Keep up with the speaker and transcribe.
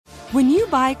When you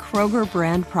buy Kroger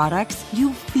brand products,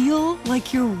 you feel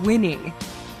like you're winning.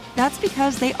 That's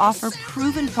because they offer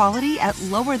proven quality at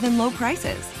lower than low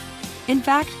prices. In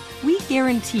fact, we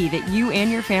guarantee that you and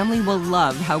your family will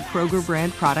love how Kroger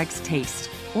brand products taste,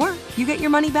 or you get your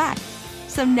money back.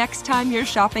 So next time you're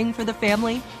shopping for the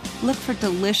family, look for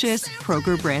delicious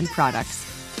Kroger brand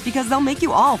products, because they'll make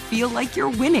you all feel like you're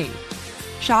winning.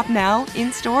 Shop now,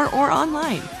 in-store, or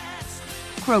online.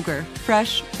 Kroger,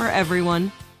 fresh for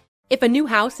everyone. If a new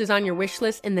house is on your wish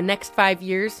list in the next 5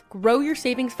 years, grow your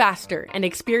savings faster and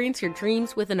experience your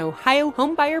dreams with an Ohio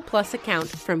Homebuyer Plus account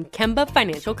from Kemba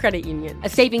Financial Credit Union. A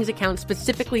savings account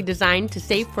specifically designed to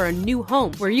save for a new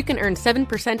home, where you can earn 7%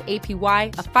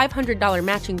 APY, a $500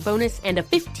 matching bonus, and a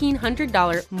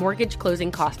 $1,500 mortgage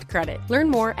closing cost credit. Learn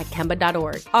more at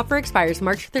Kemba.org. Offer expires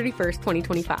March 31st,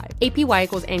 2025. APY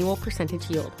equals annual percentage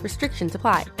yield. Restrictions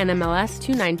apply. NMLS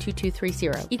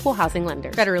 292230. Equal housing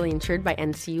lender. Federally insured by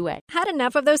NCUA. Had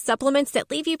enough of those supplements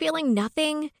that leave you feeling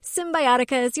nothing?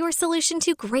 Symbiotica is your solution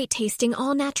to great-tasting,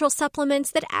 all-natural supplements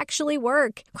that actually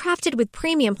work. Crafted with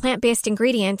premium plant-based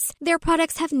ingredients, their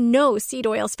products have no seed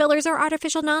oils, fillers, or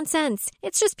artificial nonsense.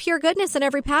 It's just pure goodness in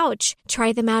every pouch.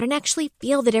 Try them out and actually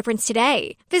feel the difference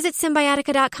today. Visit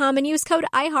Symbiotica.com and use code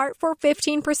IHEART for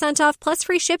 15% off plus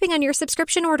free shipping on your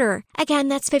subscription order. Again,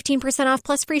 that's 15% off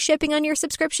plus free shipping on your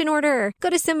subscription order. Go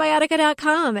to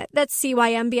Symbiotica.com. That's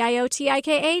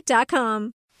CYMBIOTIKA.com.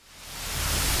 The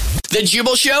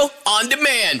Jubal Show on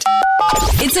demand.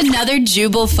 It's another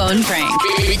Jubal phone prank.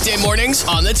 Weekday mornings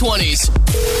on the 20s.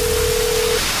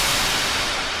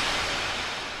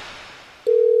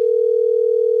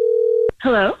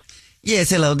 Hello? Yes,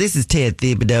 hello. This is Ted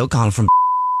Thibodeau calling from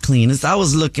Cleaners. I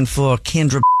was looking for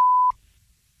Kendra.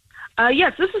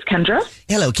 Yes, this is Kendra.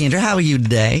 Hello, Kendra. How are you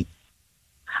today?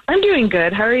 I'm doing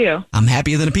good. How are you? I'm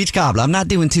happier than a peach cobbler. I'm not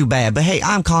doing too bad. But hey,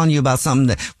 I'm calling you about something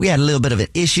that we had a little bit of an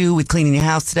issue with cleaning your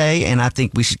house today, and I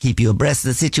think we should keep you abreast of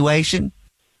the situation.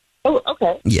 Oh,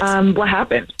 okay. Yes. What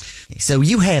happened? So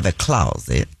you have a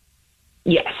closet.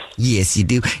 Yes. Yes, you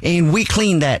do. And we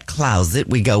clean that closet.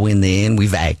 We go in there and we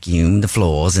vacuum the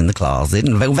floors in the closet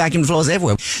and vacuum the floors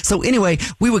everywhere. So anyway,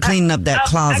 we were cleaning up that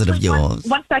closet of yours.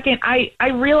 One second. I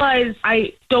realize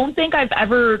I don't think I've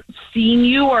ever seen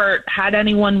you or had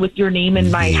anyone with your name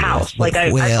in my house. Like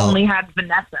I've only had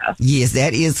Vanessa. Yes,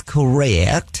 that is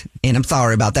correct. And I'm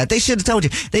sorry about that. They should have told you.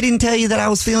 They didn't tell you that I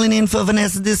was filling in for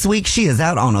Vanessa this week. She is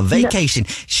out on a vacation.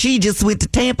 No. She just went to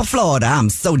Tampa, Florida. I'm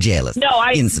so jealous. No,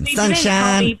 in some sunshine. Didn't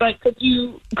tell me, but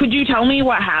could you tell me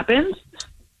what happened?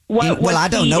 Well, I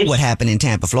don't know what happened in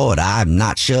Tampa, Florida. I'm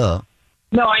not sure.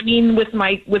 No, I mean with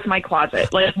my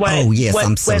closet. Like what? Oh yes,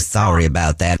 I'm so sorry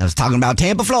about that. I was talking about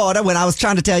Tampa, Florida when I was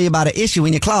trying to tell you about an issue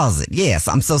in your closet. Yes,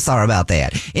 I'm so sorry about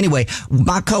that. Anyway,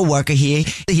 my coworker here,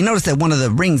 he noticed that one of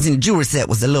the rings in the jewelry set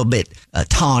was a little bit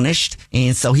tarnished,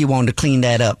 and so he wanted to clean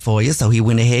that up for you. So he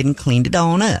went ahead and cleaned it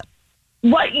on up.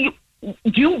 What you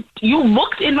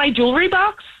looked in my jewelry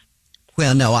box?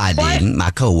 Well, no, I didn't.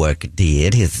 My coworker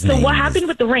did. So what happened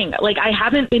with the ring? Like, I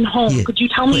haven't been home. Yeah. Could you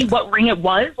tell me what ring it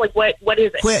was? Like, what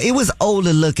is it? Well, it was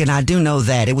older looking. I do know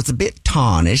that. It was a bit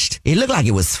tarnished. It looked like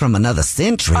it was from another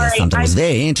century or something. It was a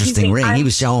very interesting ring. He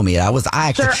was showing me it. Sir,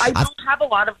 I don't have a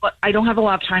lot of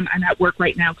time. I'm at work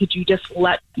right now. Could you just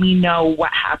let me know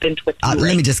what happened with the ring?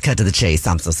 Let me just cut to the chase.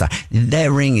 I'm so sorry.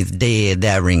 That ring is dead.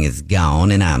 That ring is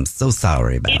gone, and I'm so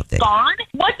sorry about that. Gone?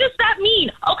 What does that mean?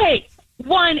 Okay.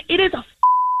 One, it is a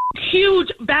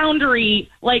huge boundary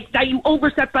like that you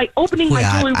overstepped by opening my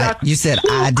jewelry box. You said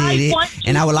I did it,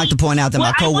 and I would like to point out that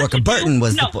my coworker Burton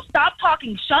was. No, stop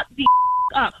talking. Shut the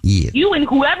up. Yeah. You and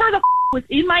whoever the was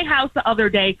in my house the other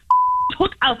day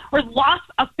took out or lost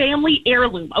a family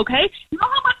heirloom. Okay, you know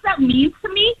how much that means to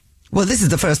me. Well, this is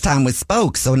the first time we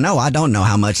spoke, so no, I don't know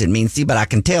how much it means to you, but I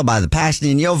can tell by the passion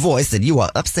in your voice that you are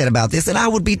upset about this, and I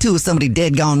would be too if somebody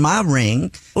dead gone my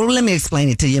ring. Well, let me explain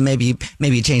it to you. Maybe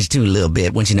you change the tune a little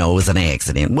bit once you know it was an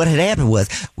accident. What had happened was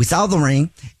we saw the ring,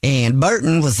 and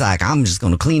Burton was like, I'm just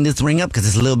going to clean this ring up because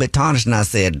it's a little bit tarnished, and I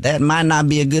said, that might not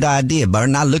be a good idea,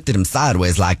 Burton. I looked at him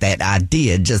sideways like that. I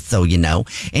did, just so you know.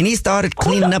 And he started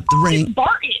cleaning up the ring.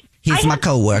 Burton? He's my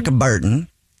coworker, Burton.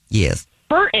 Yes.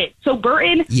 Burton. So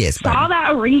Burton saw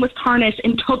that a ring was tarnished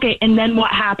and took it, and then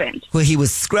what happened? Well, he was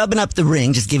scrubbing up the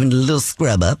ring, just giving it a little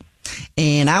scrub up,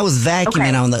 And I was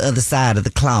vacuuming on the other side of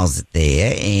the closet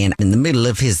there, and in the middle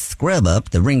of his scrub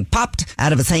up, the ring popped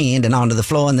out of his hand and onto the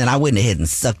floor, and then I went ahead and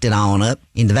sucked it on up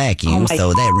in the vacuum.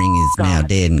 So that ring is now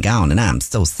dead and gone, and I'm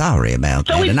so sorry about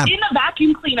that. So it's in the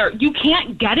vacuum cleaner. You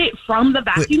can't get it from the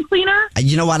vacuum cleaner?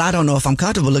 You know what? I don't know if I'm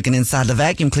comfortable looking inside the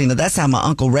vacuum cleaner. That's how my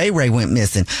Uncle Ray went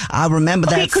missing. I remember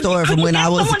that story from when I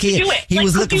was a kid. He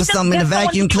was looking for something in the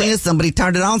vacuum cleaner. Somebody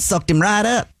turned it on, sucked him right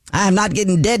up. I am not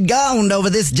getting dead goned over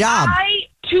this job.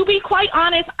 To be quite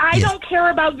honest, I don't care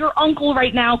about your uncle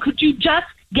right now. Could you just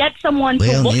get someone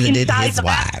to look inside the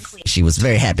vacuum cleaner? She was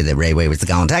very happy that Ray was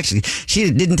gone. Actually,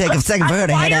 she didn't take a second for her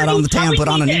to head out on the town, put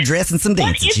on a new dress and some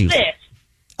dancing shoes. What is this?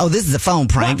 Oh, this is a phone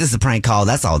prank. This is a prank call.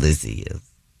 That's all this is.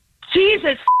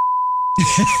 Jesus.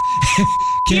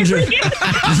 Kendra,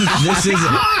 this is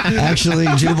actually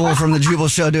Jubal from the Jubal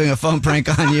Show doing a phone prank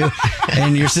on you,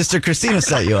 and your sister Christina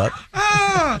set you up.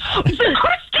 Hi,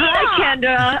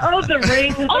 Kendra. Oh, the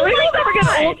ring. The ring will never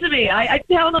get old to me. I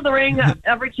pound on the ring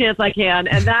every chance I can,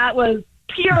 and that was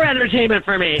pure entertainment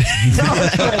for me.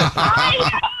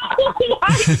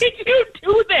 Why did you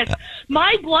do this?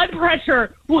 My blood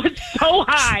pressure was so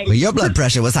high. Well, your blood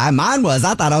pressure was high. Mine was.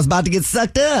 I thought I was about to get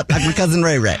sucked up like my cousin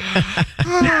Ray.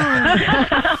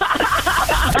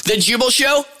 The Jubal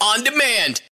Show on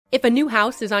demand. If a new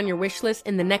house is on your wish list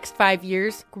in the next 5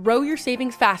 years, grow your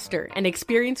savings faster and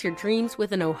experience your dreams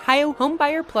with an Ohio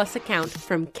Homebuyer Plus account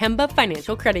from Kemba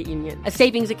Financial Credit Union. A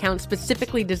savings account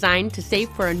specifically designed to save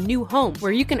for a new home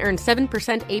where you can earn 7%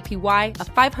 APY, a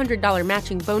 $500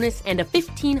 matching bonus, and a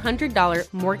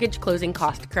 $1,500 mortgage closing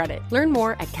cost credit. Learn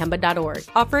more at Kemba.org.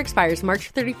 Offer expires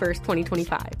March 31st,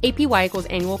 2025. APY equals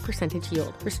annual percentage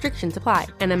yield. Restrictions apply.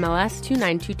 NMLS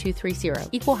 292230.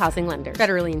 Equal housing lender.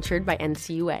 Federally insured by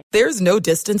NCUA. There's no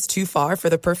distance too far for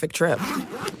the perfect trip.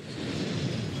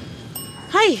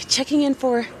 Hi, checking in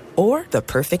for... Or the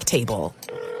perfect table.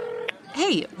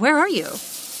 Hey, where are you?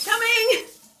 Coming!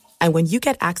 And when you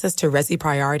get access to Resi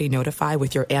Priority Notify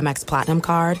with your Amex Platinum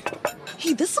card...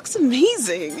 Hey, this looks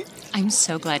amazing. I'm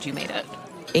so glad you made it.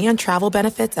 And travel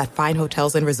benefits at fine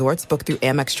hotels and resorts booked through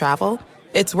Amex Travel,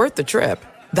 it's worth the trip.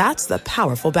 That's the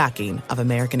powerful backing of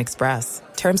American Express.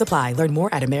 Terms apply. Learn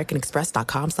more at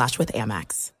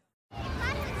americanexpress.com/withAmex.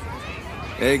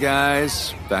 Hey,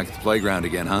 guys. Back at the playground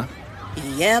again, huh?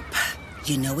 Yep.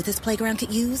 You know what this playground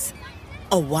could use?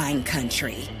 A wine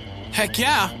country. Heck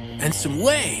yeah. And some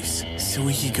waves so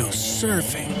we could go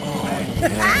surfing. Oh,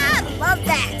 yeah. Love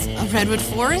that. A redwood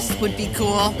forest would be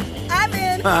cool. I'm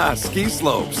in. Ski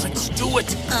slopes. Let's do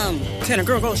it. Can a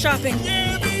girl go shopping?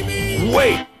 Yeah, baby.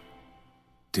 Wait.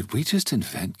 Did we just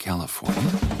invent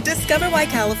California? Discover why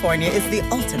California is the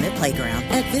ultimate playground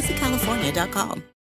at visitcalifornia.com.